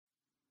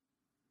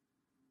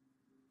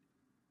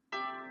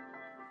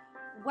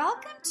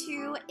Welcome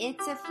to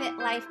It's a Fit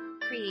Life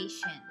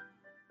Creation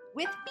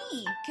with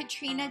me,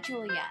 Katrina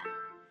Julia.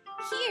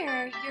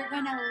 Here, you're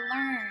going to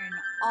learn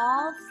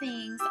all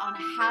things on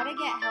how to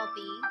get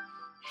healthy,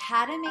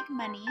 how to make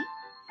money,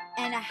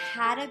 and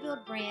how to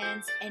build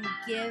brands and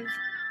give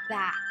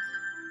back,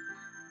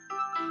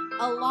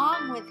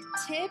 along with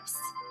tips,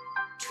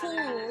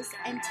 tools,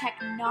 and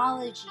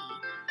technology,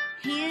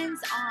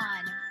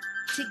 hands-on,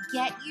 to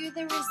get you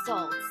the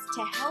results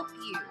to help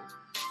you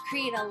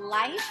create a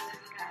life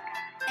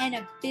and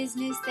a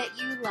business that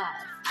you love.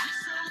 I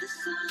saw the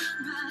sunrise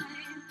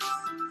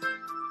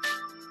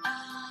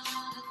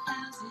of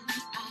 1,000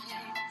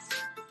 eyes.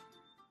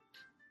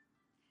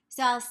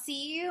 So I'll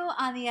see you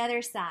on the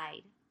other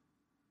side.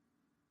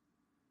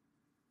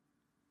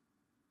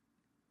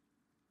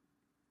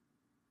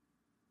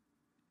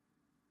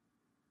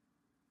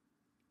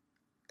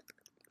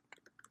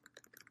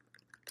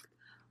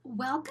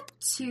 Welcome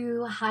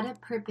to How to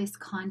Purpose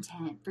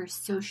Content for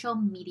Social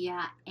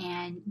Media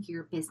and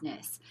Your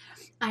Business.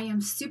 I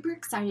am super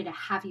excited to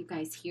have you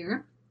guys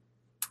here.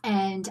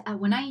 And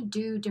when I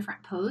do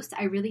different posts,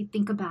 I really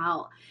think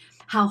about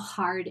how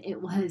hard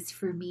it was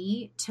for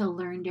me to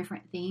learn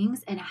different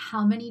things and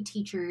how many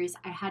teachers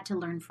I had to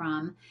learn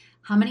from,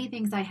 how many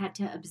things I had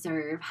to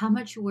observe, how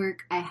much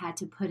work I had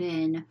to put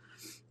in,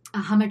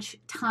 how much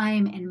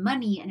time and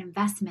money and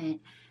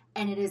investment.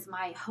 And it is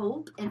my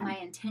hope and my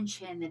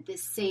intention that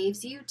this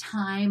saves you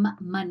time,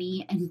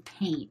 money, and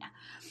pain.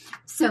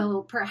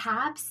 So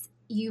perhaps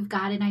you've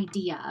got an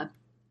idea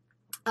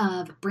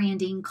of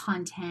branding,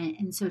 content,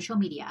 and social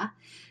media.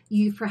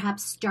 You've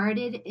perhaps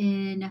started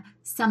in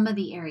some of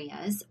the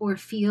areas or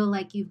feel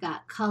like you've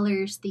got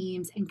colors,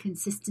 themes, and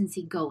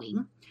consistency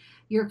going.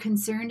 You're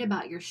concerned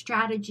about your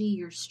strategy,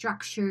 your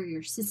structure,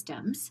 your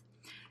systems.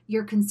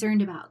 You're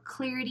concerned about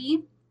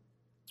clarity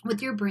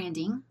with your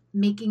branding,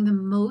 making the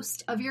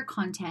most of your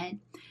content,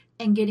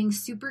 and getting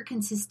super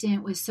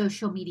consistent with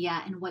social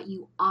media and what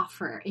you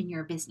offer in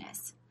your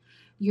business.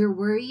 You're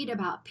worried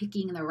about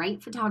picking the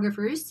right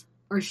photographers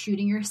or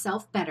shooting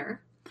yourself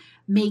better,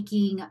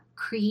 making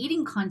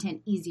creating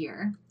content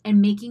easier,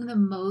 and making the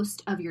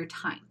most of your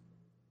time.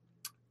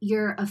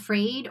 You're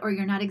afraid or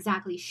you're not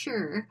exactly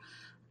sure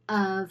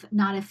of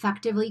not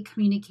effectively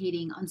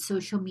communicating on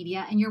social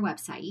media and your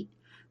website,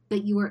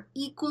 but you are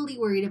equally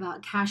worried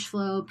about cash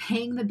flow,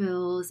 paying the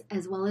bills,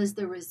 as well as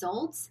the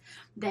results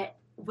that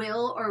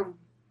will or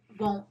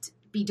won't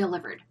be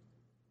delivered.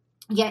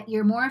 Yet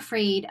you're more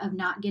afraid of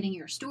not getting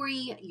your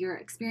story, your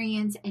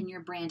experience, and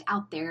your brand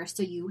out there,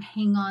 so you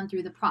hang on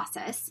through the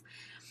process.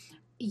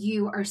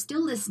 You are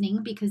still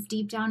listening because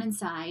deep down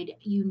inside,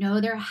 you know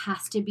there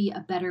has to be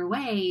a better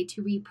way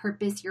to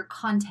repurpose your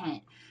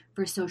content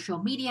for social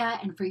media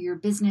and for your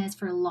business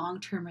for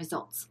long-term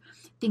results.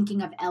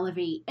 Thinking of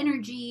elevate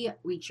energy,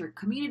 reach your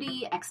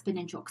community,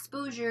 exponential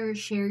exposure,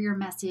 share your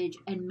message,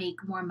 and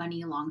make more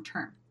money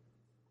long-term.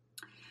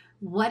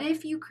 What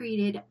if you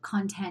created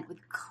content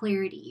with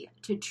clarity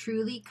to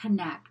truly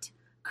connect,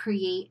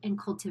 create, and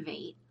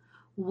cultivate?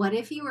 What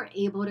if you were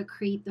able to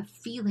create the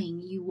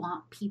feeling you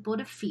want people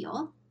to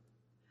feel?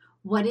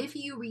 What if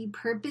you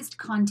repurposed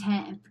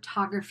content and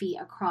photography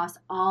across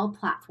all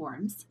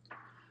platforms?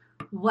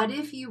 What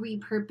if you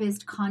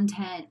repurposed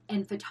content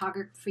and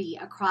photography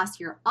across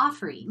your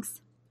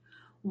offerings?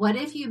 What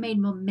if you made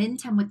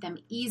momentum with them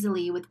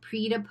easily with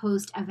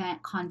pre-to-post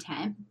event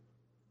content?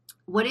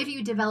 What if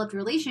you developed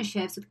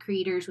relationships with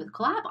creators with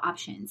collab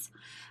options?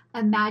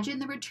 Imagine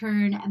the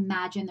return,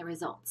 imagine the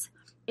results.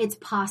 It's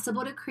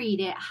possible to create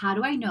it. How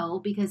do I know?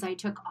 Because I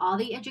took all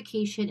the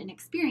education and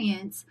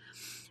experience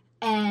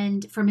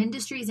and from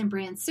industries and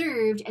brands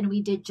served, and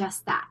we did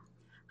just that.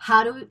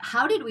 How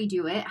did we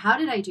do it? How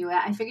did I do it?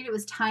 I figured it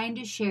was time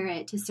to share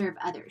it to serve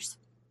others.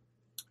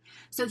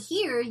 So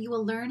here you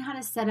will learn how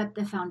to set up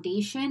the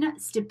foundation,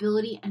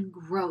 stability, and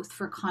growth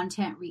for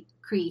content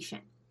creation.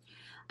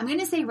 I'm going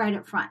to say right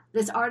up front,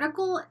 this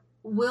article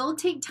will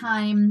take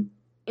time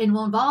and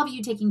will involve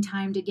you taking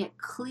time to get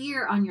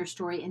clear on your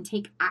story and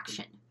take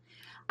action.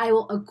 I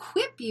will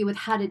equip you with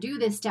how to do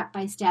this step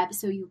by step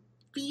so you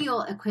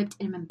feel equipped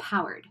and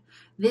empowered.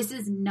 This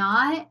is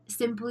not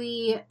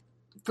simply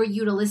for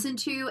you to listen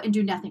to and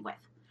do nothing with.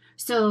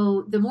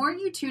 So the more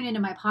you tune into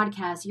my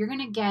podcast, you're going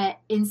to get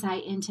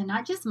insight into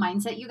not just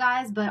mindset, you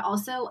guys, but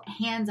also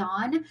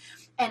hands-on.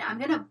 And I'm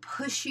going to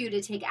push you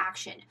to take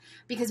action,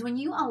 because when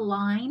you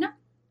align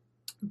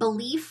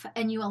belief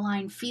and you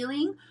align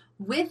feeling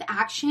with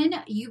action,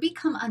 you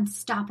become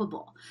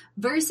unstoppable.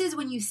 Versus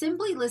when you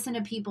simply listen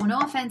to people, no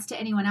offense to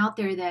anyone out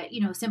there that,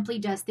 simply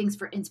does things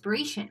for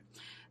inspiration.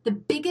 The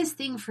biggest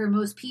thing for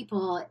most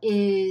people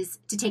is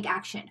to take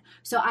action.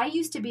 So I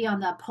used to be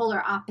on the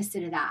polar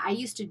opposite of that. I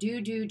used to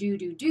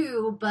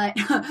do, but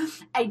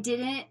I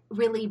didn't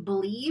really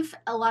believe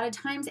a lot of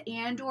times,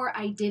 or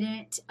I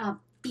didn't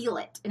feel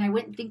it. And I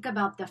wouldn't think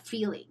about the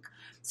feeling.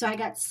 So I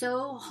got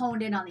so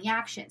honed in on the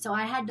action. So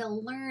I had to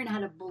learn how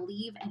to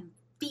believe and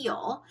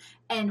feel.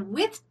 And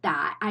with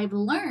that, I've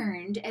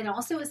learned, and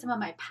also with some of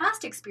my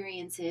past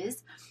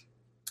experiences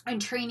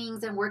and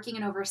trainings and working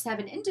in over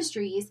 7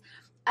 industries,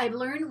 I've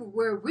learned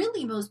where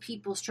really most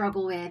people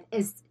struggle with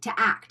is to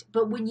act.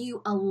 But when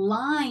you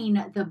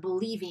align the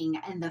believing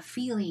and the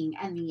feeling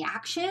and the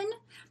action,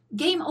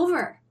 game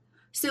over.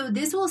 So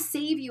this will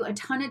save you a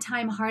ton of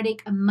time,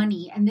 heartache, and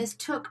money. And this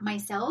took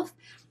myself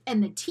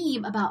and the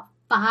team about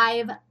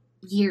 5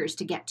 years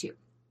to get to.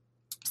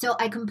 So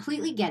I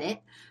completely get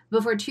it.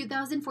 Before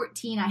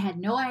 2014, I had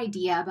no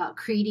idea about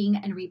creating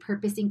and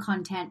repurposing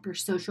content for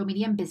social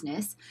media and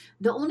business.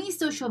 The only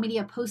social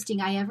media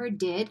posting I ever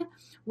did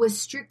was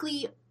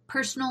strictly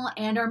personal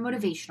and or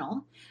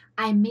motivational.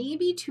 I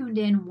maybe tuned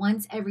in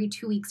once every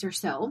 2 weeks or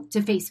so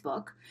to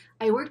Facebook.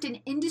 I worked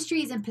in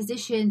industries and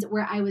positions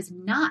where I was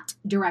not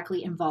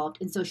directly involved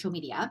in social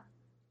media.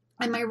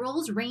 And my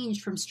roles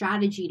ranged from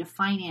strategy to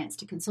finance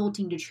to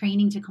consulting to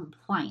training to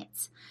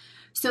compliance.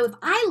 So if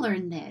I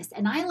learned this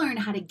and I learned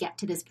how to get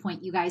to this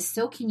point, you guys,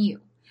 so can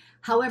you.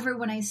 However,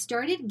 when I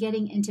started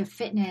getting into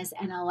fitness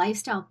and a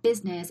lifestyle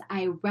business,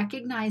 I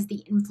recognized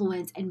the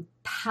influence and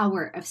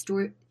power of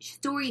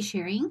story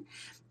sharing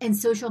and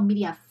social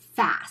media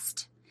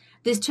fast.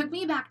 This took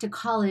me back to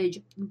college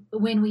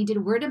when we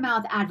did word of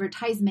mouth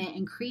advertisement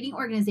and creating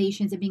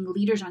organizations and being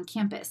leaders on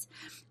campus.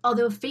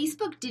 Although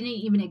Facebook didn't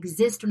even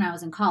exist when I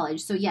was in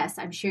college. So yes,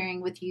 I'm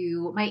sharing with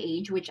you my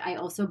age, which I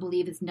also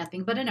believe is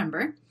nothing but a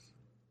number.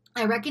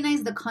 I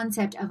recognize the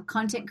concept of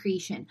content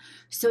creation,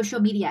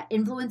 social media,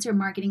 influencer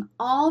marketing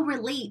all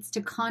relates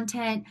to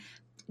content,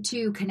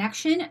 to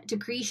connection, to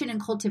creation and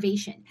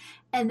cultivation.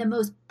 And the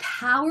most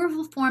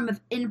powerful form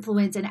of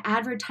influence and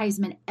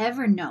advertisement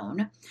ever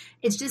known,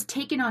 it's just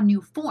taken on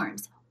new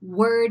forms,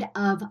 word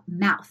of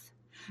mouth.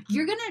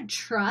 You're going to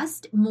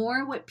trust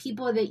more what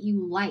people that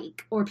you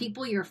like or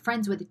people you're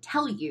friends with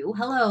tell you.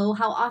 Hello,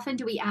 how often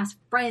do we ask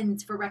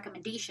friends for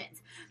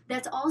recommendations?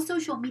 That's all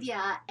social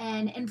media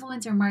and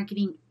influencer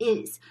marketing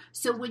is.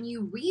 So when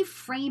you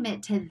reframe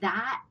it to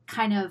that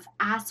kind of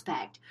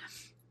aspect,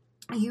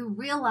 you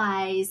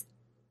realize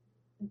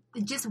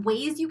just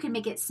ways you can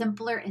make it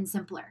simpler and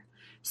simpler.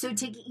 So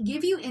to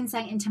give you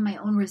insight into my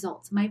own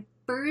results, my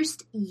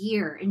first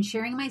year in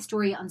sharing my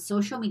story on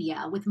social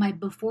media with my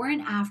before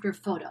and after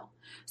photo.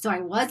 So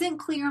I wasn't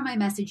clear on my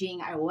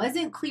messaging. I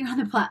wasn't clear on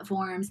the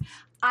platforms.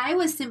 I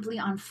was simply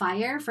on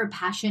fire for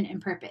passion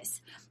and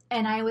purpose.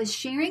 And I was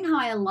sharing how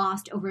I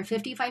lost over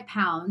 55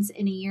 pounds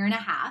in a year and a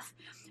half.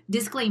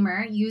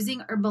 Disclaimer,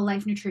 using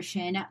Herbalife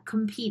Nutrition,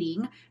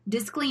 competing.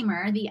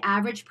 Disclaimer, the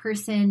average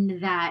person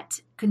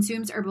that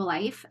consumes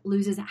Herbalife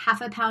loses half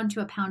a pound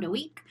to a pound a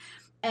week.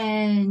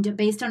 And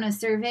based on a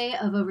survey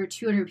of over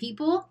 200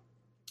 people,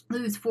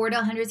 lose 4 to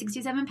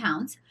 167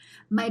 pounds.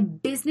 My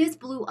business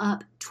blew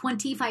up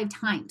 25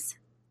 times.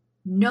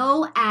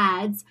 No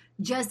ads,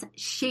 just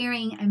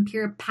sharing and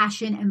pure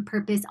passion and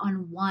purpose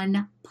on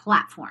one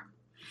platform.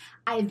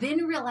 I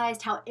then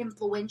realized how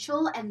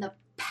influential and the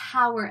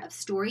power of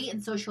story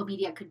and social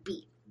media could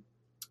be.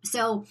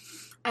 So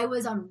I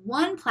was on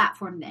one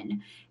platform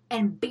then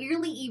and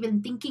barely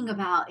even thinking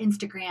about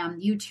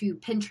Instagram, YouTube,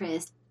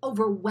 Pinterest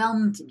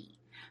overwhelmed me.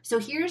 So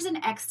here's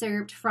an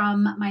excerpt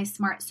from my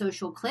Smart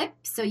Social clip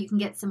so you can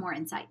get some more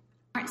insight.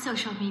 Smart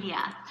social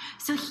media.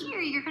 So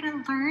here you're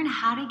going to learn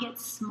how to get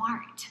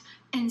smart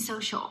in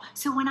social.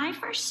 So when I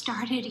first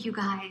started, you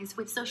guys,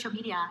 with social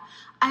media,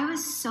 I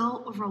was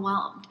so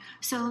overwhelmed.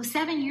 So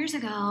 7 years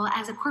ago,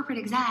 as a corporate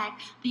exec,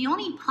 the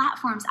only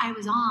platforms I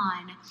was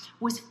on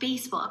was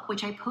Facebook,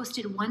 which I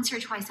posted once or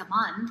twice a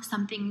month,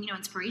 something,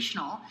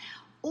 inspirational,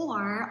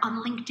 or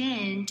on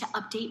LinkedIn to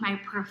update my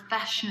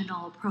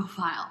professional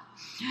profile.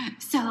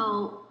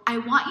 So I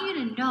want you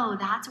to know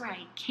that's where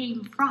I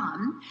came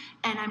from,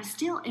 and I'm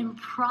still in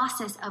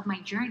process of my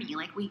journey,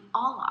 like we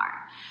all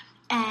are.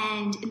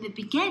 And in the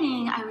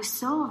beginning, I was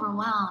so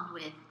overwhelmed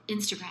with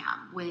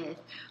Instagram,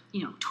 with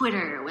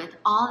Twitter, with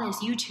all this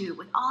YouTube,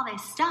 with all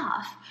this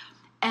stuff.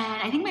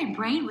 And I think my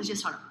brain was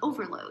just on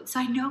overload. So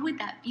I know what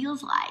that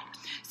feels like.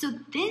 So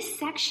this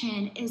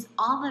section is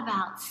all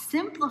about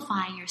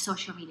simplifying your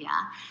social media,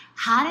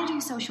 how to do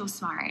social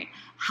smart,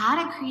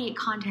 how to create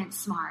content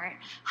smart,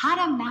 how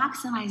to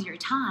maximize your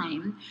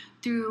time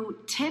through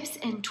tips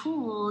and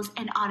tools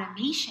and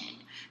automation.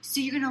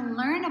 So you're going to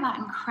learn about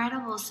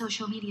incredible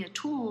social media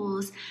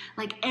tools,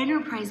 like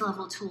enterprise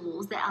level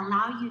tools that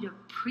allow you to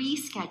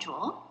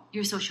pre-schedule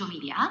your social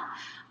media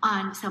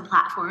on some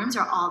platforms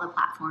or all the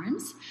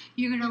platforms.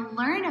 You're going to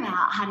learn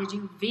about how to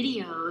do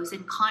videos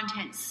and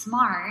content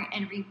smart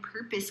and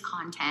repurpose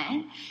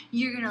content.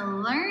 You're going to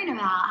learn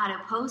about how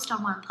to post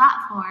on one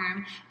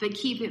platform but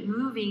keep it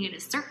moving in a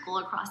circle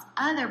across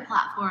other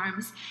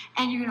platforms.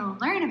 And you're going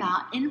to learn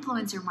about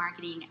influencer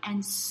marketing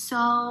and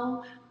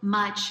so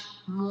much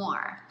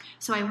more.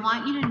 So I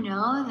want you to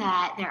know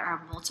that there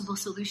are multiple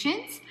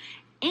solutions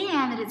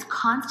and that it's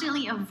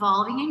constantly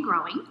evolving and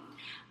growing.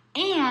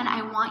 And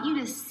I want you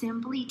to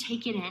simply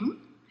take it in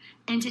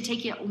and to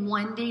take it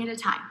one day at a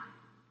time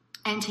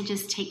and to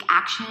just take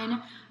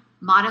action,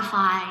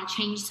 modify,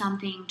 change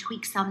something,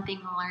 tweak something,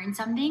 learn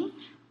something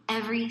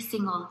every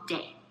single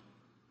day.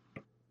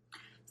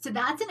 So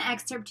that's an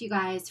excerpt, you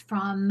guys,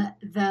 from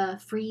the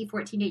free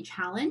 14-day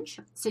challenge.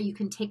 So you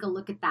can take a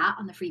look at that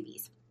on the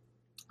freebies.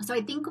 So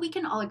I think we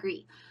can all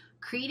agree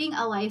creating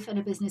a life and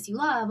a business you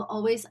love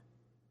always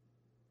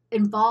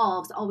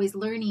involves always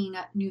learning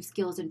new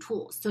skills and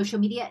tools. Social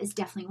media is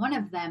definitely one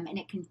of them, and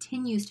it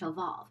continues to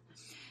evolve.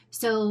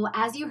 So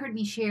as you heard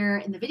me share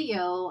in the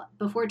video,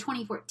 before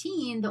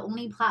 2014, the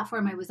only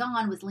platform I was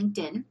on was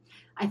LinkedIn.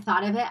 I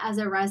thought of it as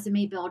a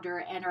resume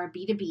builder and our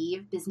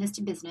B2B, business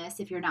to business,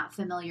 if you're not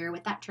familiar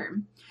with that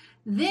term.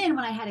 Then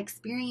when I had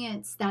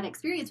that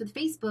experience with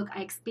Facebook,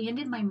 I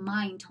expanded my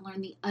mind to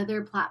learn the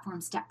other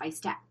platforms step by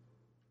step.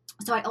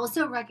 So I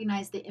also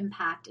recognized the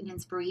impact and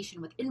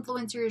inspiration with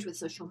influencers, with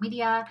social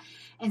media,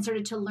 and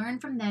started to learn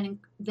from them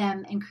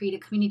and create a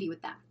community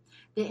with them.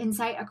 The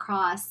insight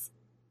across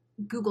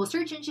Google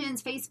search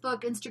engines,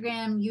 Facebook,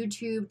 Instagram,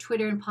 YouTube,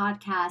 Twitter, and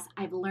podcasts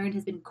I've learned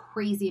has been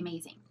crazy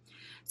amazing.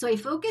 So I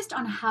focused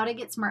on how to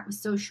get smart with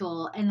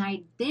social, and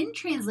I then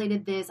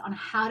translated this on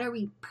how to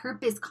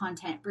repurpose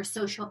content for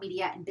social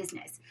media and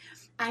business.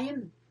 I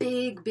am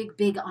big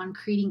on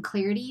creating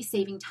clarity,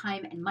 saving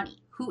time, and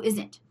money. Who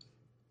isn't?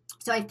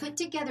 So I've put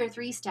together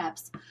 3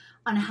 steps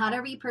on how to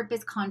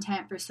repurpose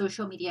content for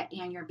social media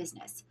and your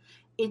business.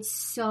 It's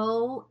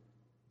so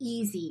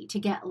easy to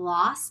get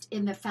lost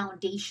in the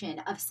foundation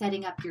of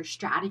setting up your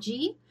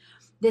strategy,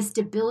 the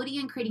stability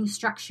in creating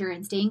structure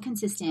and staying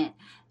consistent,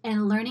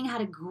 and learning how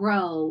to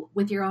grow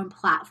with your own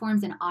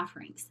platforms and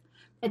offerings.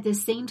 At the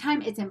same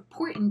time, it's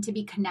important to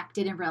be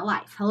connected in real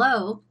life.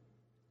 Hello.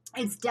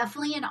 It's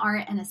definitely an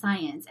art and a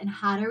science, and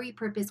how to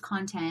repurpose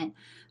content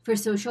for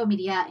social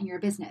media and your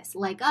business.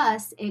 Like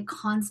us, it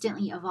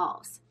constantly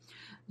evolves.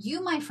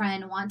 You, my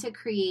friend, want to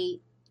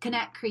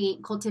connect,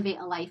 create, cultivate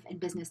a life and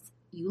business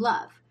you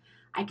love.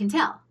 I can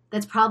tell.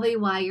 That's probably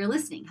why you're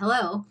listening.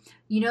 Hello.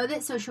 You know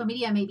that social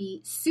media may be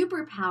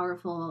super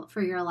powerful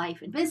for your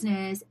life and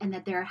business, and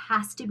that there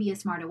has to be a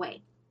smarter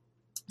way.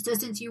 So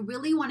since you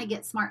really want to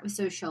get smart with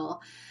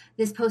social,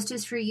 this post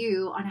is for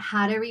you on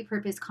how to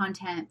repurpose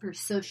content for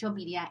social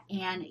media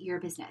and your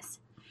business.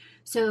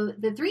 So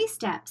the 3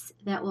 steps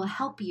that will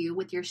help you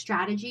with your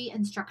strategy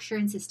and structure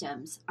and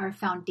systems are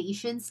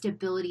foundation,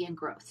 stability, and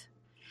growth.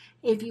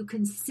 If you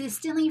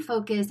consistently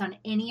focus on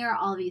any or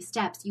all of these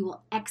steps, you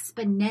will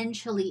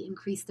exponentially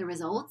increase the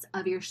results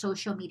of your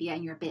social media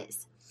and your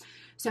biz.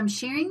 So I'm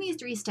sharing these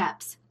 3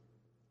 steps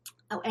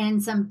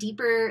and some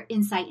deeper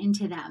insight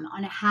into them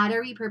on how to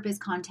repurpose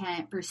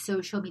content for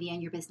social media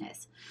and your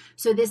business.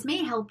 So this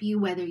may help you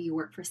whether you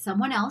work for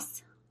someone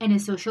else in a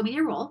social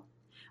media role,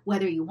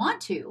 whether you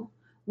want to,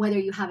 whether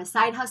you have a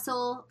side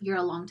hustle, you're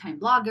a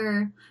longtime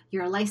blogger,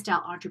 you're a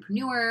lifestyle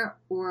entrepreneur,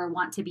 or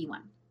want to be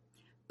one.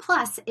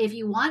 Plus, if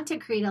you want to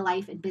create a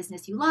life and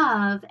business you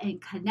love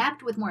and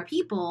connect with more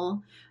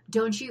people,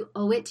 don't you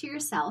owe it to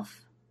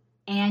yourself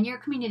and your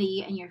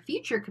community and your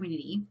future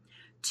community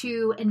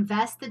to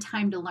invest the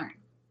time to learn?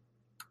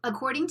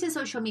 According to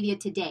Social Media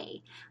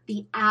Today,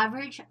 the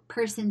average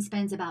person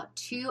spends about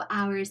 2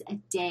 hours a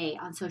day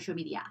on social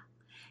media.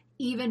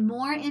 Even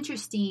more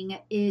interesting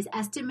is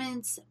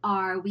estimates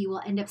are we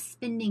will end up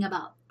spending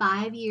about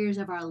 5 years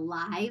of our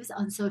lives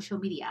on social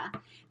media,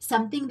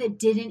 something that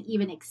didn't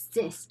even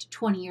exist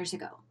 20 years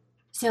ago.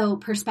 So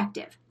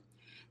perspective.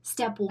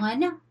 Step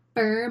 1,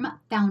 firm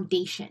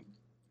foundation.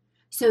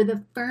 So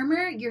the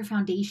firmer your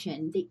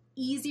foundation, the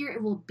easier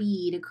it will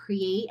be to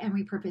create and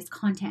repurpose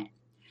content.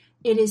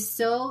 It is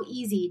so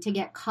easy to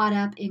get caught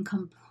up in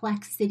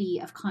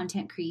complexity of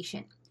content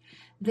creation.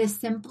 The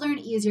simpler and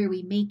easier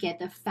we make it,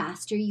 the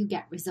faster you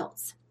get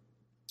results.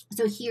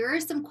 So here are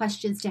some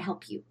questions to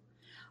help you.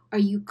 Are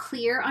you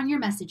clear on your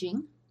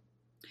messaging?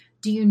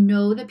 Do you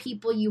know the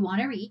people you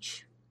want to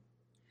reach?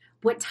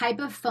 What type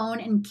of phone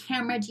and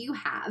camera do you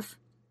have?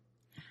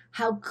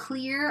 How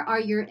clear are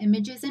your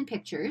images and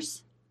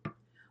pictures?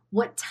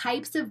 What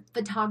types of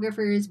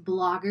photographers,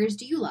 bloggers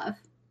do you love?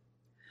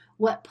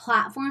 What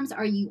platforms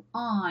are you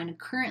on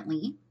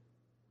currently?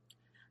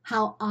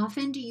 How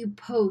often do you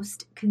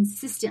post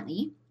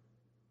consistently?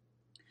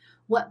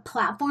 What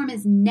platform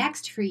is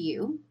next for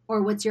you,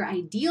 or what's your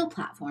ideal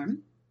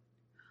platform?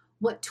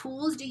 What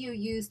tools do you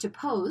use to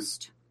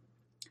post?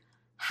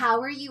 How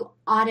are you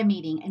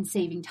automating and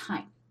saving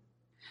time?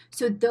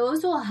 So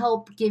those will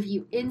help give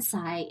you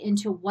insight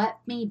into what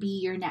may be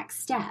your next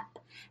step.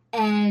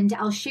 And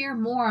I'll share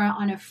more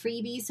on a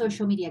freebie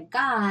social media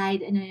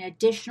guide and an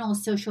additional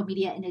social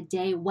media in a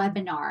day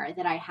webinar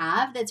that I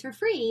have that's for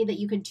free that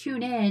you can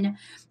tune in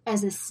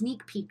as a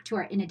sneak peek to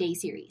our in a day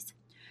series.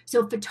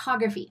 So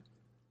photography.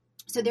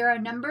 So there are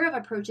a number of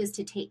approaches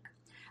to take.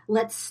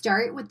 Let's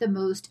start with the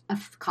most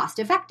cost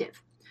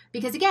effective.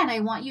 Because again, I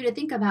want you to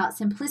think about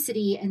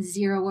simplicity and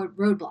 0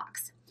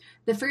 roadblocks.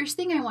 The first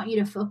thing I want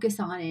you to focus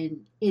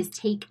on is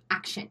take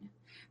action.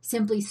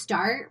 Simply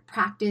start,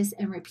 practice,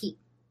 and repeat.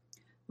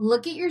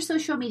 Look at your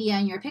social media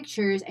and your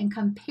pictures and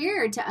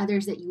compare to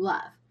others that you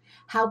love.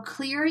 How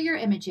clear are your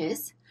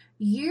images?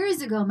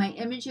 Years ago, my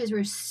images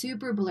were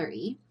super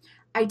blurry.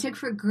 I took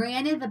for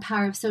granted the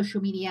power of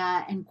social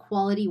media and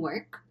quality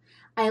work.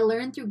 I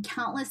learned through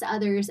countless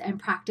others and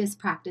practice.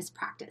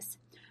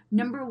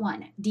 Number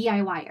 1,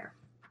 DIYer.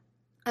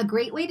 A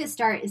great way to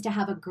start is to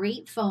have a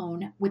great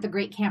phone with a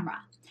great camera.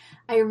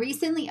 I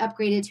recently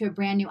upgraded to a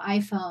brand new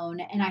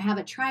iPhone and I have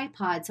a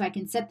tripod so I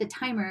can set the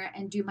timer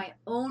and do my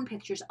own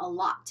pictures a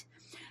lot.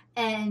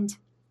 And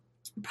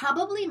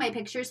probably my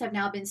pictures have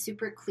now been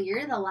super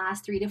clear the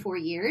last 3 to 4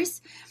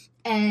 years,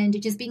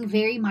 and just being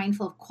very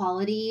mindful of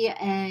quality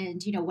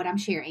and what I'm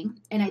sharing.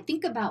 And I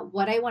think about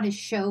what I want to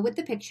show with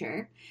the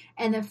picture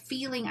and the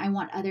feeling I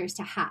want others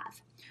to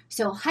have.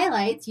 So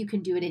highlights, you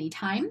can do it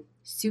anytime,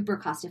 super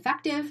cost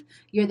effective.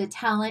 You're the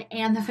talent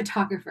and the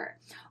photographer,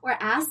 or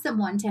ask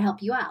someone to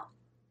help you out.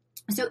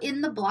 So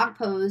in the blog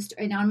post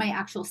and on my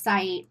actual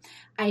site,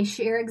 I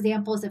share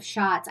examples of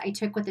shots I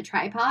took with the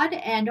tripod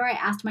or I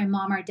asked my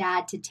mom or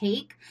dad to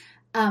take,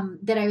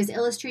 that I was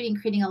illustrating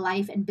creating a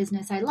life and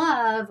business I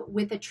love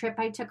with a trip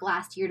I took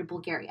last year to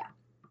Bulgaria.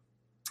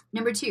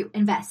 Number 2,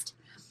 invest.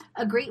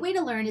 A great way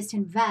to learn is to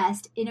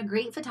invest in a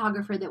great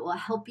photographer that will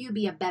help you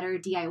be a better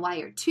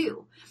DIYer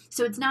too.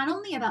 So it's not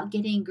only about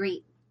getting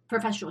great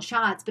professional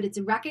shots, but it's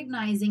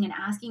recognizing and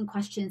asking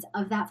questions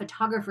of that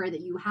photographer that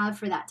you have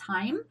for that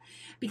time,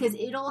 because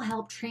it'll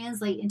help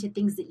translate into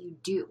things that you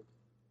do.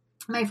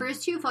 My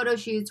first 2 photo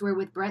shoots were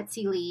with Brett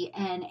Seeley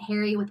and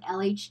Harry with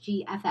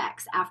LHG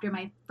FX after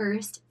my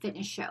first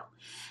fitness show.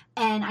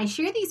 And I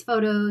shared these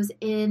photos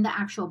in the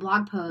actual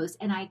blog post,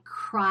 and I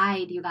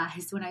cried, you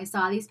guys, when I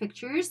saw these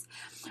pictures,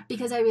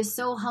 because I was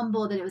so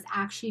humbled that it was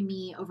actually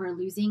me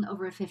losing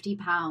over 50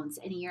 pounds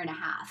in a year and a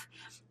half.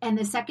 And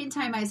the second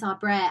time I saw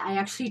Brett, I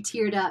actually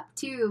teared up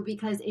too,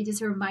 because it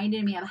just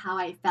reminded me of how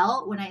I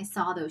felt when I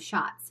saw those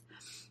shots.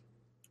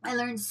 I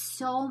learned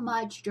so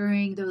much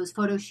during those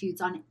photo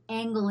shoots on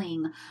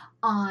angling,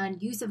 on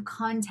use of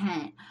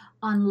content,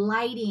 on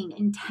lighting,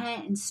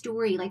 intent, and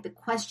story. Like the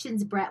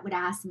questions Brett would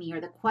ask me or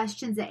the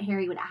questions that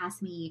Harry would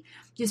ask me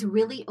just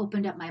really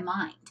opened up my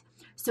mind.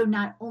 So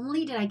not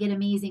only did I get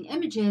amazing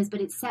images,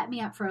 but it set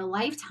me up for a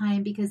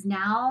lifetime, because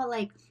now,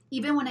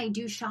 even when I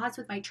do shots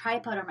with my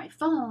tripod or my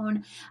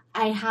phone,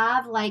 I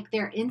have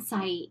their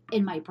insight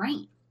in my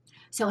brain.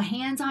 So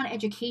hands-on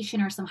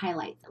education are some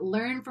highlights.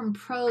 Learn from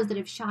pros that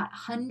have shot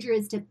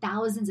hundreds to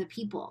thousands of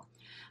people,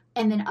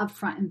 and then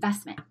upfront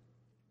investment.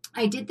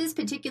 I did this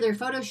particular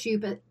photo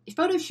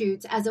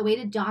shoots as a way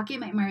to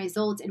document my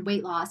results in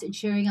weight loss and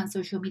sharing on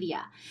social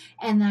media.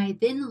 And I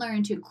then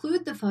learned to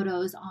include the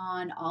photos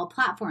on all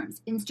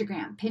platforms: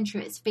 Instagram,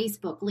 Pinterest,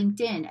 Facebook,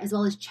 LinkedIn, as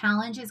well as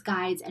challenges,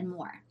 guides, and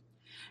more.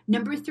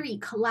 Number 3,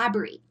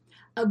 collaborate.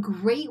 A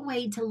great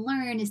way to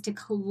learn is to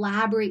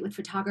collaborate with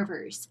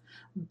photographers.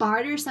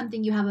 Barter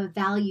something you have of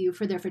value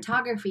for their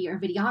photography or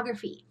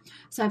videography.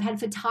 So I've had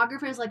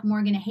photographers like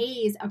Morgan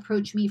Hayes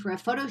approach me for a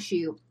photo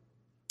shoot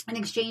in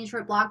exchange for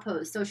a blog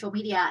post, social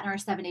media, and our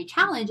 7-day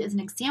challenge as an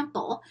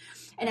example.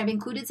 And I've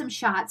included some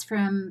shots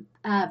from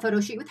a photo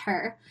shoot with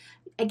her.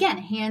 Again,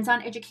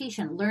 hands-on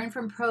education, learn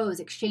from pros,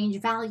 exchange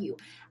value.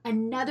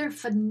 Another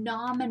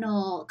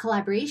phenomenal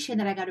collaboration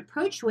that I got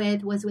approached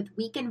with was with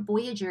Weekend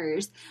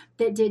Voyagers,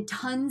 that did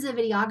tons of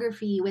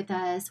videography with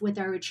us with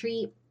our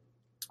retreat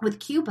with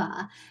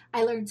Cuba.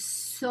 I learned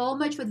so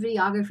much with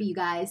videography, you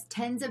guys,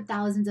 tens of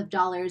thousands of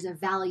dollars of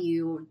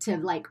value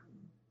to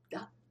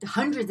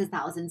hundreds of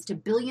thousands to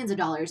billions of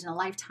dollars in a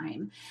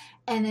lifetime.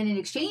 And then in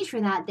exchange for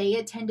that, they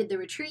attended the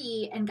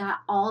retreat and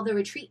got all the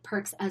retreat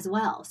perks as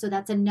well. So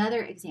that's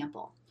another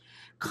example.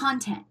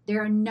 Content.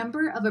 There are a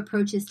number of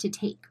approaches to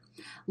take.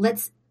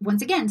 Let's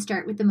once again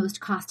start with the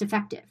most cost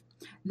effective.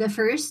 The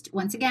first,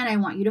 once again, I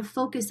want you to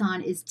focus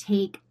on is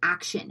take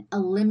action.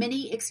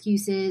 Eliminate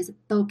excuses,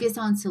 focus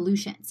on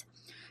solutions.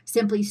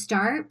 Simply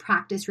start,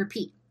 practice,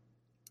 repeat.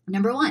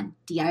 Number 1,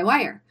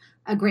 DIYer.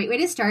 A great way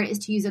to start is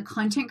to use a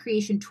content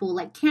creation tool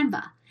like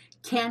Canva.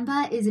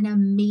 Canva is an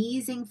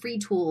amazing free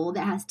tool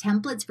that has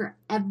templates for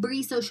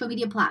every social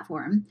media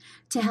platform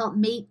to help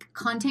make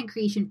content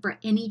creation for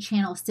any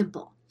channel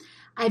simple.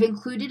 I've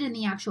included in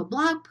the actual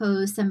blog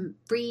post some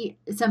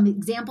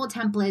example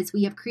templates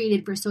we have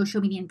created for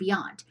social media and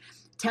beyond.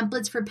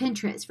 Templates for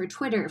Pinterest, for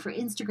Twitter, for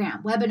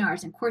Instagram,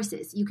 webinars, and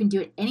courses. You can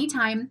do it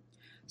anytime.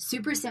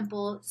 Super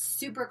simple,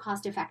 super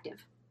cost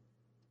effective.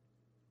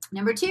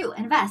 Number 2,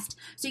 invest.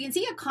 So you can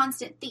see a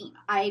constant theme.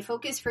 I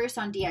focus first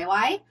on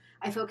DIY.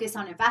 I focus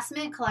on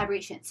investment,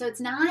 collaboration. So it's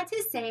not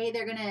to say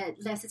they're going to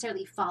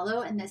necessarily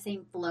follow in the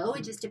same flow.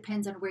 It just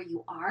depends on where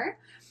you are.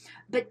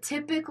 But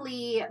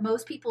typically,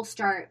 most people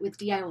start with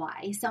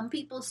DIY. Some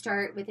people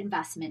start with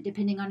investment,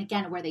 depending on,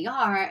 again, where they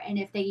are. And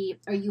if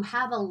you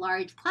have a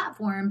large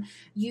platform,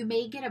 you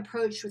may get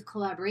approached with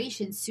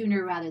collaboration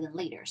sooner rather than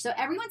later. So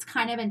everyone's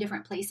kind of in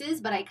different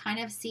places, but I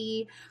kind of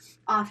see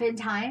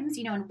oftentimes,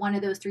 in one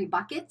of those 3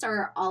 buckets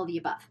or all of the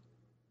above.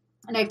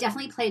 And I've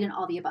definitely played in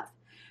all the above.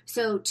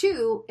 So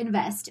 2,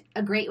 invest.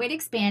 A great way to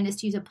expand is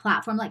to use a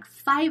platform like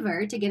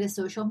Fiverr to get a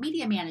social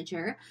media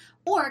manager,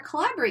 or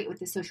collaborate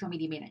with a social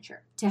media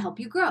manager to help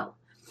you grow.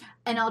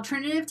 An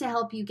alternative to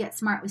help you get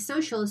smart with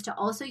social is to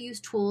also use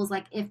tools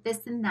like If This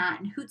Then That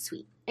and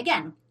Hootsuite.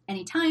 Again,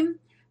 anytime,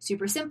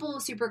 super simple,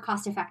 super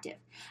cost effective.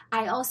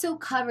 I also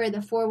cover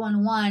the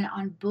 411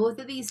 on both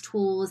of these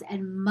tools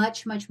and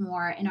much, much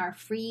more in our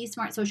free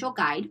Smart Social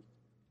Guide.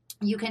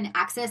 you can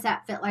access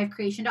at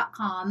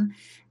fitlifecreation.com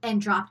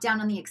and drop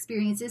down on the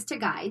experiences to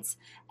guides,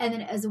 and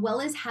then as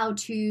well as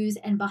how-tos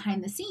and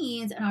behind the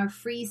scenes and our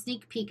free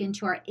sneak peek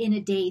into our In a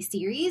Day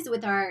series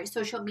with our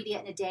social media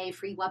in a day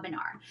free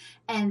webinar.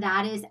 And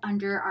that is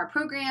under our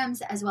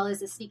programs as well as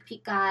the sneak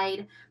peek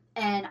guide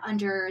and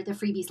under the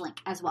freebies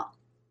link as well.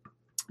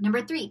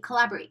 Number 3,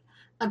 collaborate.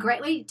 A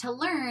great way to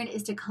learn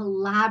is to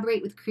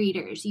collaborate with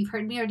creators. You've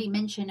heard me already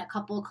mention a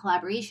couple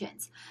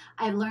collaborations.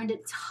 I've learned a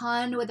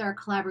ton with our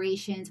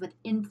collaborations with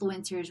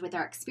influencers, with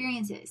our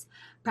experiences.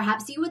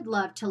 Perhaps you would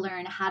love to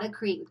learn how to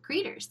create with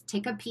creators.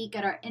 Take a peek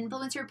at our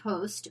influencer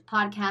post,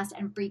 podcast,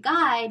 and free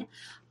guide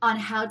on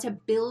how to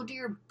build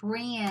your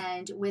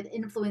brand with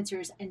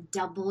influencers and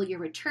double your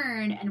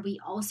return. And we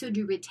also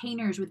do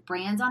retainers with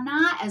brands on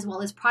that, as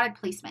well as product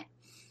placement.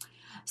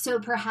 So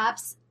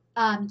perhaps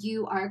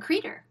you are a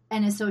creator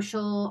and a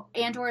social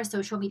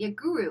media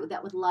guru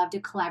that would love to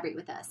collaborate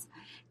with us.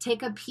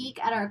 Take a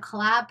peek at our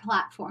collab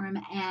platform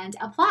and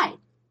apply.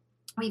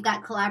 We've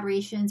got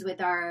collaborations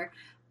with our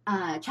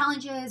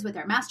challenges, with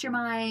our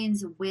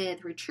masterminds,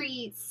 with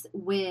retreats,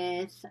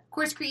 with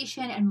course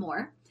creation, and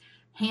more.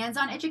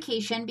 Hands-on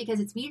education, because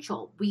it's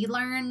mutual. We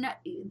learn,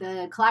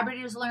 the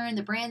collaborators learn,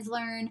 the brands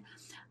learn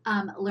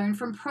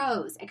from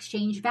pros,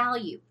 exchange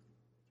value.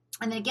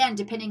 And again,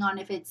 depending on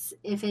if it's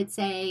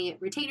a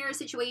retainer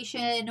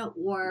situation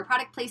or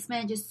product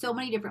placement, just so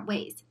many different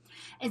ways.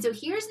 And so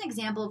here's an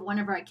example of one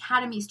of our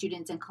Academy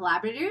students and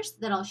collaborators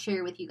that I'll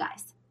share with you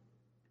guys.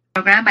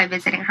 Program by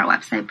visiting her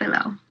website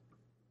below.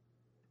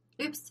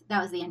 Oops,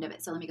 that was the end of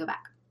it. So let me go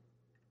back.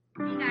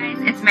 Hey guys,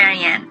 it's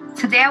Marianne.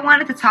 Today I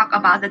wanted to talk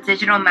about the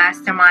digital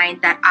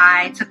mastermind that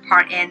I took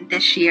part in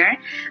this year.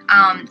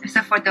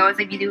 So for those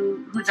of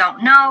you who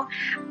don't know,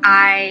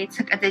 I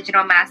took a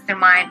digital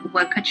mastermind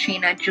with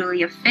Katrina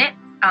Julia Fit.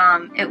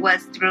 It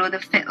was through the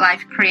Fit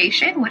Life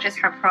Creation, which is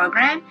her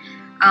program.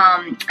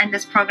 And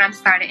this program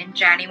started in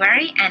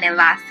January and it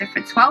lasted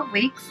for 12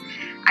 weeks.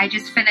 I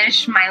just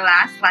finished my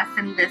last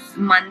lesson this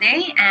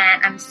Monday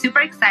and I'm super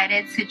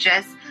excited to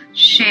just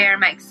share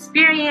my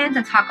experience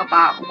and talk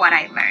about what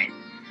I learned.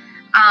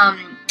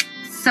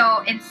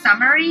 So in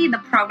summary, the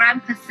program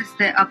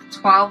consisted of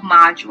 12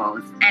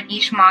 modules and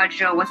each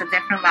module was a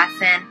different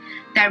lesson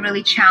that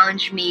really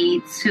challenged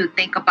me to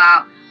think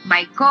about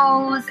my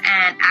goals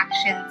and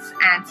actions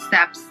and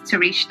steps to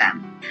reach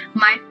them.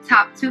 My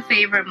top 2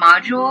 favorite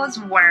modules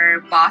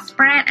were Boss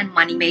Brand and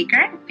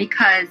Moneymaker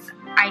because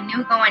I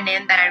knew going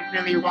in that I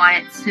really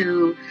wanted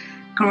to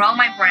grow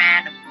my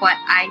brand, but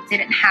I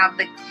didn't have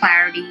the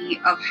clarity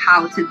of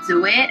how to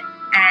do it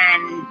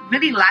and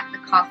really lacked the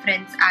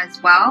confidence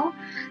as well.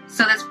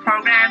 So this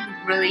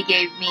program really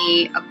gave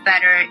me a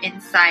better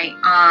insight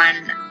on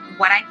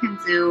what I can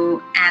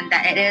do and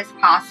that it is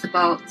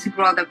possible to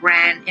grow the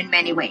brand in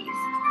many ways.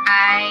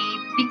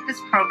 I think this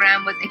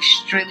program was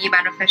extremely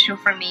beneficial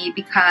for me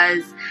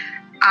because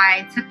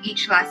I took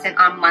each lesson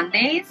on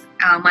Monday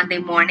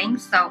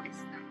mornings, so it's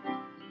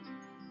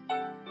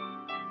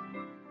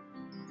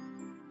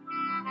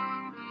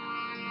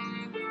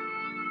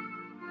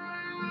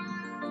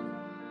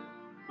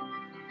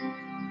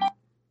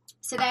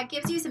So that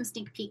gives you some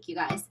sneak peek, you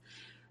guys.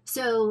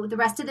 So the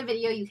rest of the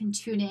video you can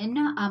tune in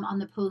on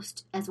the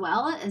post as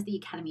well as the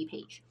Academy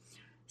page.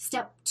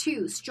 Step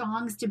 2,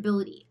 strong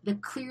stability. The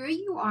clearer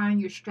you are on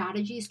your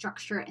strategy,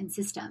 structure, and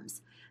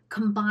systems,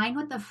 combined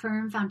with a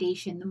firm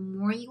foundation, the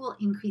more you will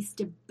increase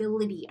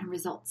stability and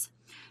results.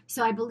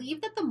 So I believe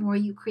that the more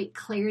you create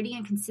clarity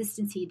and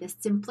consistency, the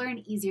simpler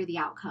and easier the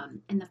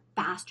outcome and the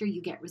faster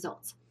you get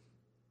results.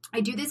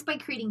 I do this by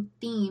creating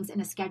themes in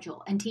a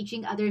schedule and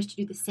teaching others to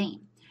do the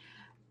same.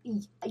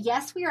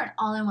 Yes, we are an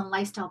all-in-one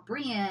lifestyle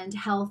brand,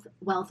 health,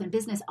 wealth, and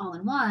business all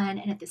in one.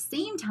 And at the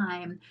same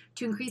time,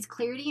 to increase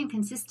clarity and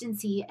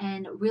consistency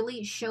and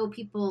really show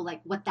people like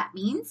what that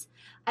means,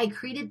 I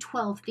created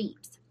 12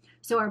 themes.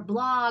 So our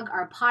blog,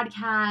 our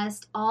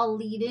podcast, all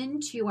lead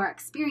into our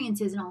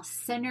experiences and all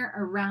center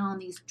around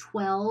these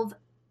 12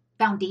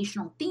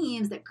 foundational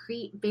themes that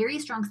create very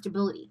strong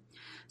stability.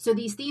 So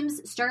these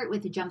themes start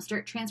with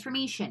Jumpstart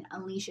Transformation,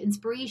 Unleash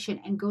Inspiration,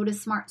 and Go to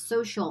Smart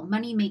Social,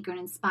 Moneymaker, and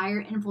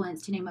Inspire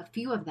Influence, to name a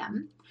few of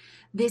them.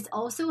 This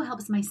also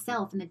helps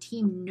myself and the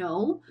team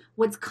know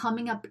what's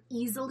coming up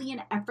easily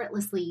and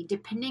effortlessly,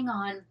 depending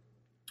on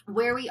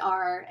where we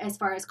are as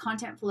far as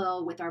content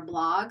flow with our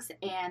blogs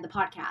and the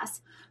podcast,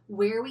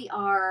 where we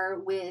are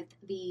with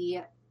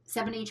the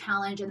 7-day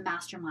challenge and the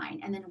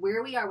mastermind, and then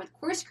where we are with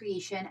course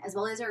creation, as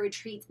well as our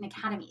retreats and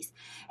academies.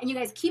 And you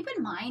guys keep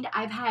in mind,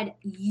 I've had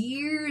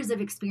years of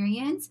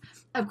experience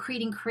of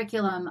creating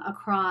curriculum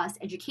across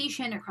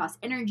education, across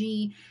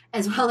energy,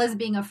 as well as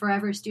being a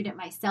forever student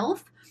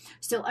myself.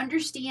 So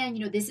understand,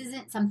 this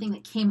isn't something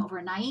that came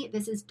overnight.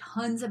 This is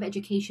tons of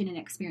education and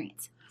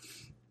experience.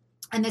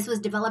 and this was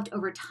developed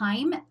over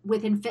time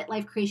within Fit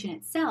Life Creation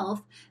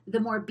itself, the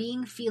more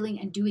being, feeling,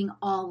 and doing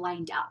all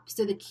lined up.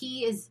 So the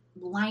key is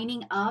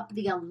lining up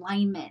the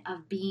alignment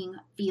of being,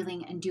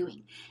 feeling, and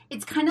doing.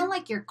 It's kind of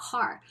like your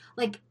car.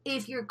 Like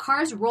if your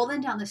car's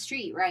rolling down the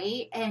street,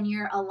 right, and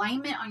your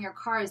alignment on your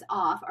car is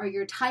off, or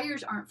your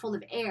tires aren't full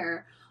of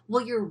air,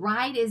 well, your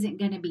ride isn't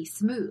going to be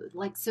smooth.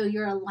 Like, so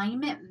your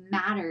alignment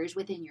matters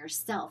within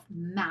yourself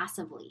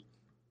massively.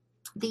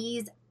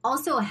 These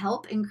also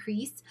help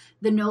increase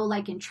the know,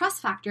 like, and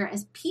trust factor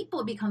as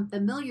people become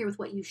familiar with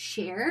what you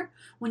share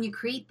when you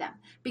create them.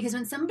 Because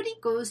when somebody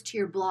goes to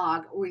your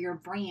blog or your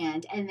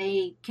brand and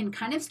they can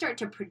kind of start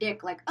to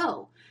predict, like,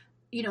 oh,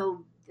 you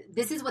know,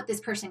 this is what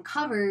this person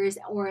covers,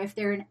 or if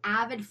they're an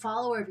avid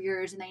follower of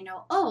yours and they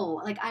know, oh,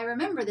 like I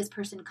remember this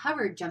person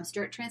covered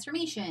Jumpstart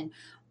Transformation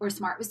or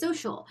Smart with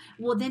Social.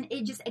 Well, then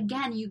it just,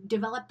 again, you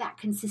develop that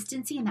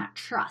consistency and that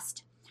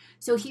trust.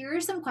 So here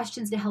are some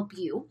questions to help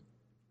you.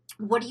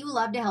 What do you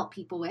love to help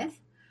people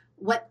with?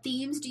 What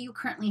themes do you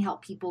currently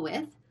help people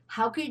with?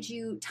 How could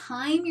you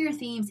time your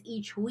themes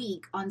each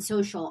week on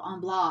social,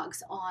 on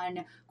blogs,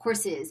 on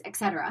courses,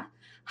 etc.?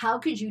 How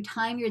could you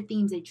time your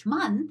themes each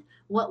month?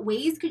 What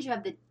ways could you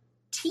have the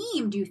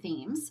team do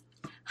themes?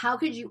 How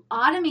could you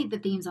automate the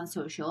themes on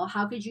social?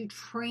 How could you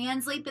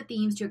translate the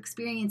themes to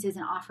experiences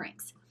and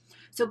offerings?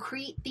 So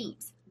create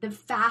themes. The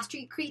faster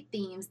you create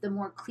themes, the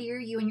more clear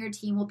you and your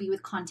team will be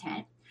with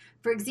content.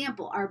 For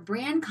example, our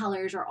brand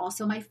colors are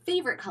also my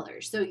favorite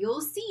colors. So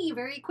you'll see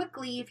very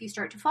quickly if you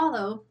start to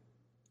follow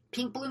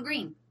pink, blue, and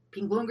green,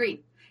 pink, blue, and green.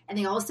 And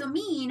they also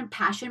mean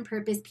passion,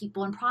 purpose,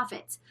 people, and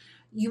profits.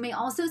 You may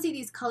also see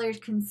these colors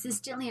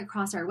consistently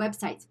across our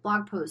websites,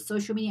 blog posts,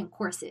 social media, and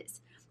courses.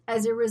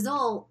 As a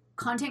result,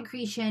 content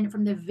creation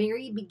from the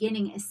very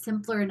beginning is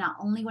simpler, not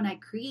only when I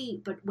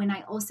create, but when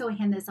I also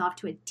hand this off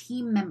to a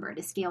team member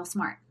to scale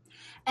smart.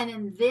 And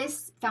then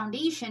this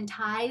foundation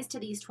ties to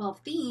these 12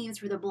 themes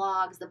for the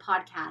blogs, the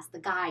podcasts, the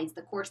guides,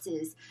 the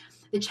courses,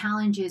 the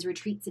challenges,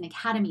 retreats, and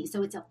academies.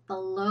 So it's a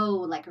flow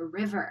like a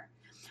river.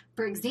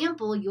 For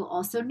example, you'll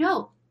also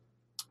note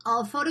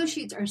all photo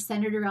shoots are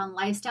centered around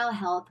lifestyle,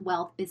 health,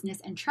 wealth, business,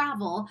 and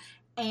travel,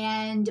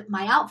 and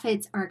my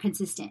outfits are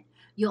consistent.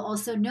 You'll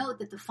also note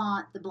that the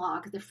font, the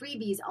blog, the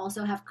freebies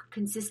also have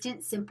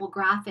consistent, simple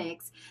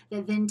graphics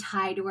that then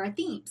tie to our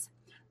themes.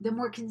 The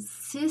more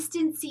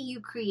consistency you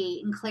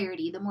create and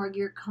clarity, the more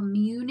your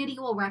community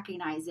will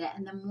recognize it,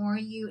 and the more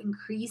you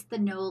increase the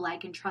know,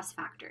 like, and trust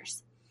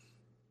factors.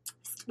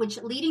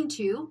 Which leading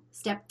to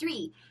step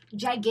 3,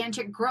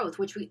 gigantic growth,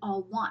 which we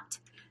all want.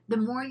 The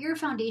more your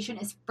foundation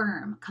is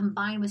firm,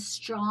 combined with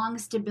strong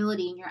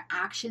stability in your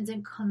actions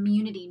and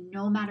community,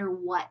 no matter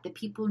what, the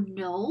people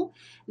know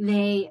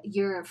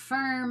you're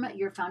firm,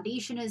 your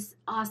foundation is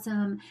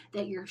awesome,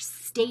 that you're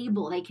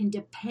stable, they can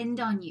depend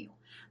on you.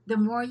 The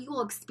more you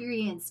will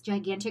experience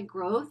gigantic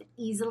growth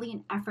easily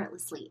and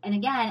effortlessly. And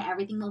again,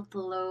 everything will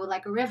flow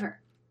like a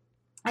river.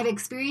 I've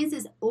experienced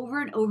this over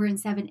and over in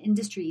 7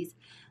 industries,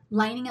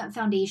 lining up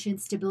foundation,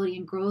 stability,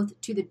 and growth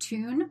to the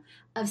tune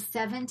of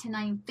 7 to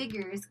 9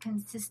 figures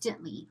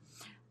consistently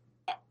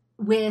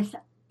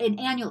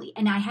annually.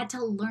 And I had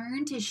to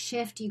learn to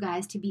shift, you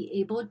guys, to be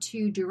able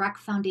to direct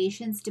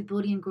foundation,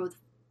 stability, and growth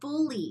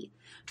fully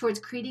towards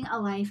creating a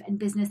life and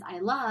business I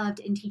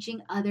loved and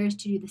teaching others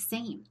to do the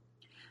same.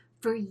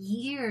 For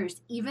years,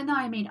 even though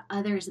I made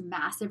others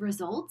massive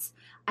results,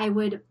 I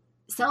would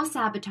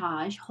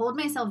self-sabotage, hold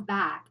myself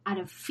back out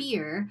of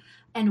fear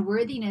and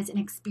worthiness and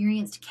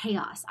experienced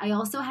chaos. I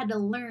also had to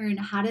learn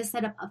how to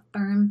set up a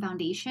firm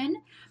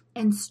foundation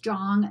and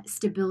strong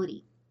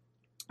stability.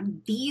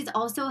 These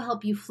also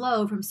help you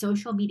flow from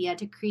social media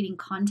to creating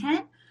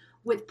content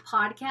with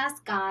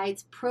podcasts,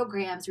 guides,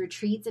 programs,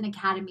 retreats, and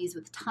academies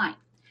with time.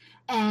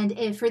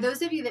 And for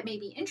those of you that may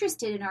be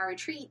interested in our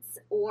retreats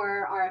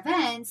or our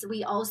events,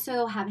 we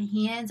also have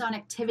hands-on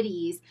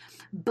activities,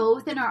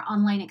 both in our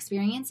online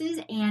experiences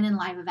and in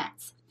live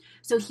events.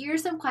 So here are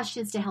some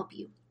questions to help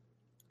you.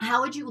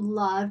 How would you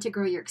love to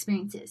grow your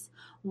experiences?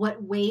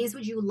 What ways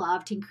would you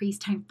love to increase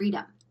time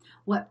freedom?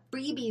 What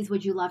freebies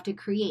would you love to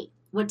create?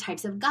 What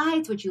types of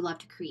guides would you love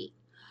to create?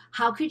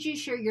 How could you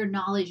share your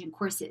knowledge in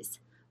courses?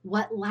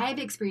 What live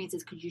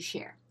experiences could you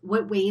share?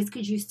 What ways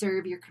could you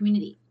serve your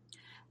community?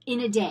 In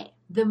a day,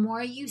 the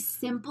more you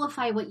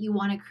simplify what you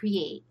want to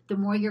create, the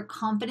more your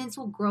confidence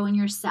will grow in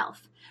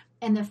yourself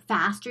and the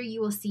faster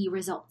you will see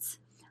results.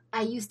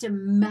 I used to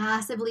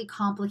massively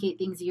complicate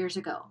things years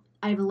ago.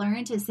 I've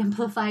learned to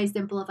simplify.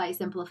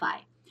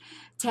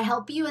 To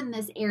help you in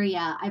this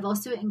area, I've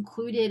also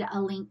included a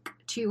link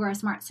to our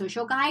Smart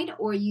Social Guide,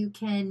 or you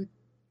can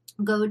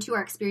go to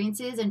our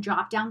experiences and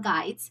drop down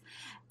guides,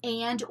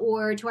 and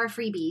or to our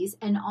freebies,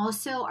 and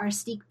also our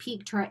sneak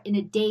peek to our In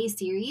a Day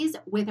series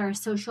with our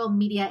Social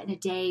Media in a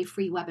Day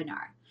free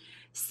webinar.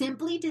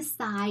 Simply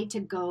decide to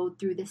go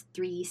through the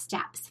 3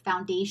 steps: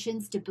 foundation,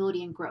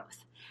 stability, and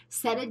growth.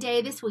 Set a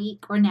day this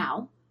week or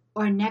now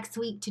or next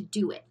week to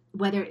do it,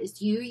 whether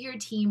it's you, your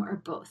team, or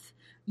both.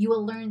 You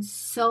will learn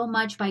so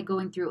much by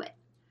going through it.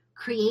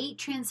 Create,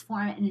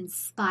 transform, and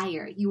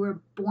inspire. You were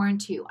born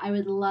to. I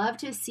would love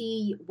to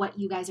see what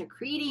you guys are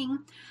creating,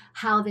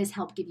 how this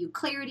helped give you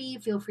clarity.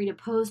 Feel free to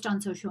post on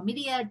social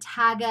media,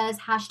 tag us,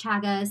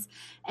 hashtag us,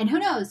 and who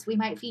knows, we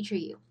might feature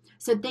you.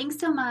 So thanks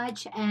so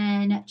much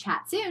and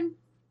chat soon.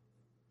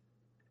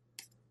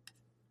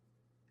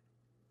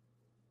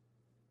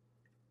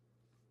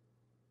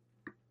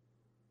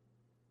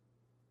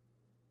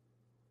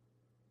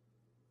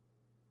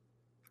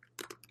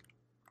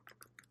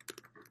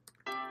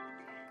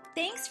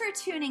 Thanks for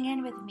tuning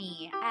in with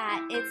me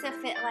at It's a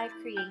Fit Life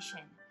Creation.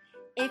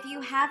 If you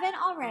haven't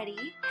already,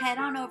 head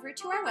on over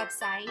to our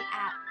website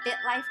at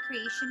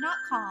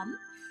fitlifecreation.com,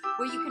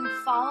 where you can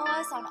follow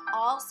us on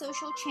all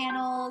social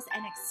channels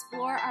and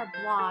explore our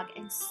blog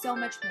and so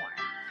much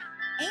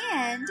more.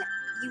 And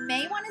you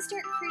may want to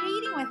start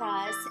creating with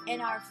us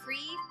in our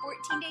free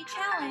 14-day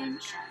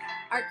challenge,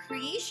 our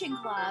Creation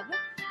Club,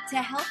 to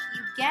help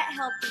you get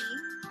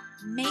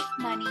healthy, make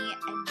money,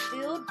 and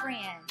build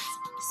brands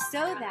so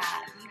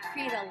that you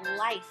create a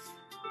life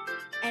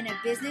and a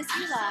business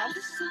you love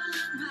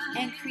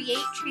and create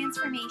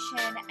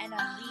transformation and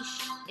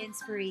unleash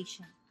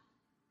inspiration.